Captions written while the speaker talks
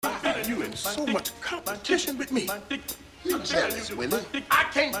you in so much competition with me. You're jealous, Willie. I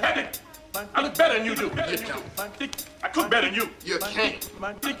can't have it. I look better than you do. You don't. I cook better than you. You can't.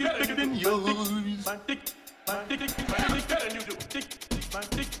 My dick is bigger than yours. My dick is better